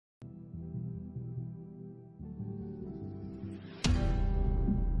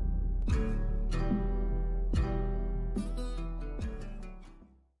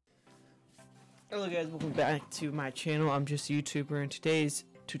Hello guys, welcome back to my channel. I'm just a YouTuber, and today's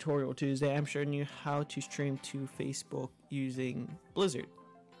Tutorial Tuesday I'm showing you how to stream to Facebook using Blizzard.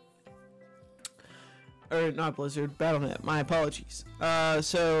 Or not Blizzard, Battle.net, my apologies.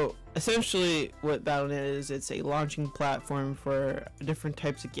 So essentially what Battle.net is, it's a launching platform for different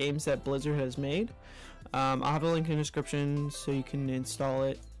types of games that Blizzard has made. I'll have a link in the description so you can install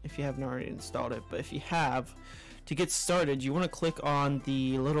it if you haven't already installed it. But if you have, to get started, you want to click on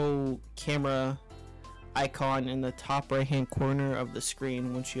the little camera icon in the top right hand corner of the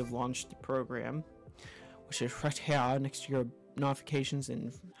screen once you have launched the program, which is right here next to your notifications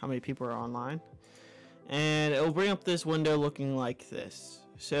and how many people are online, and it will bring up this window looking like this.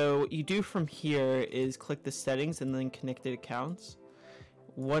 So what you do from here is click the settings and then connected accounts.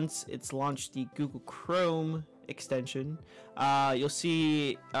 Once it's launched the Google Chrome extension, you'll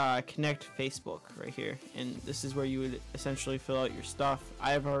see connect Facebook right here, and this is where you would essentially fill out your stuff.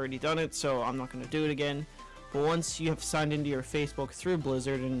 I have already done it, so I'm not going to do it again. But once you have signed into your Facebook through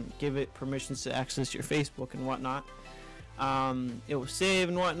Blizzard and give it permissions to access your Facebook and whatnot, it will save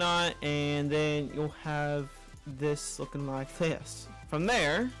and whatnot, and then you'll have this looking like this. From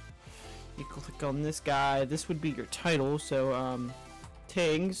there, you click on this guy. This would be your title, so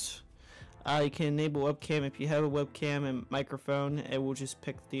tags. You can enable webcam if you have a webcam, and microphone. It will just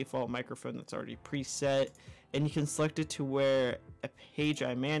pick the default microphone that's already preset, and you can select it to where a page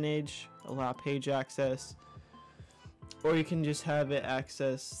I manage, allow page access, or you can just have it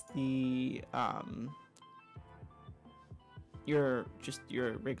access the your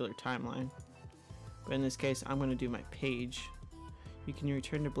regular timeline. But in this case, I'm going to do my page. You can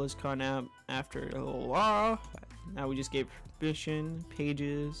return to BlizzCon app after a little while. Now we just gave permission,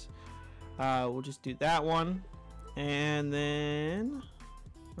 pages. We'll just do that one, and then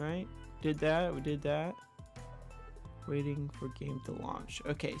we did that. Waiting for game to launch.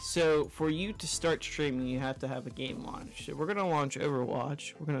 Okay, so for you to start streaming, you have to have a game launch. So we're gonna launch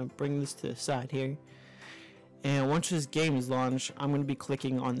Overwatch. We're gonna bring this to the side here, and once this game is launched, I'm gonna be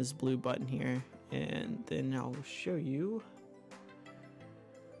clicking on this blue button here, and then I'll show you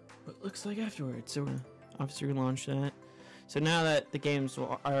what it looks like afterwards. So we're gonna obviously launch that. So now that the games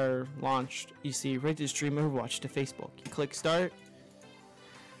are launched, you see ready to stream Overwatch to Facebook. You click start,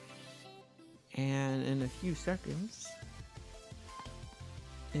 and in a few seconds,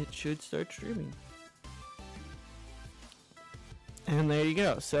 it should start streaming. And there you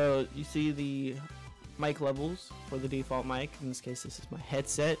go. So you see the mic levels for the default mic. In this case, this is my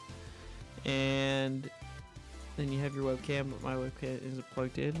headset, and then you have your webcam, but my webcam isn't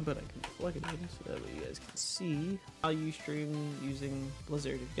plugged in, but I can plug it in so that way you guys can see how you stream using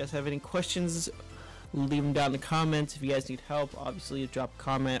Blizzard. If you guys have any questions, leave them down in the comments. If you guys need help, obviously drop a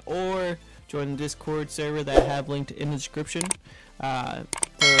comment or join the Discord server that I have linked in the description. Throw in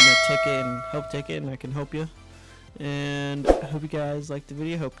a ticket and help ticket, and I can help you. And I hope you guys liked the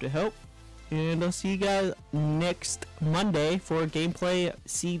video. Hope to help. And I'll see you guys next Monday for Gameplay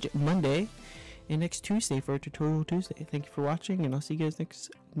Siege Monday. And next Tuesday for Tutorial Tuesday. Thank you for watching, and I'll see you guys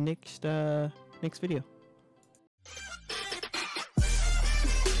next video.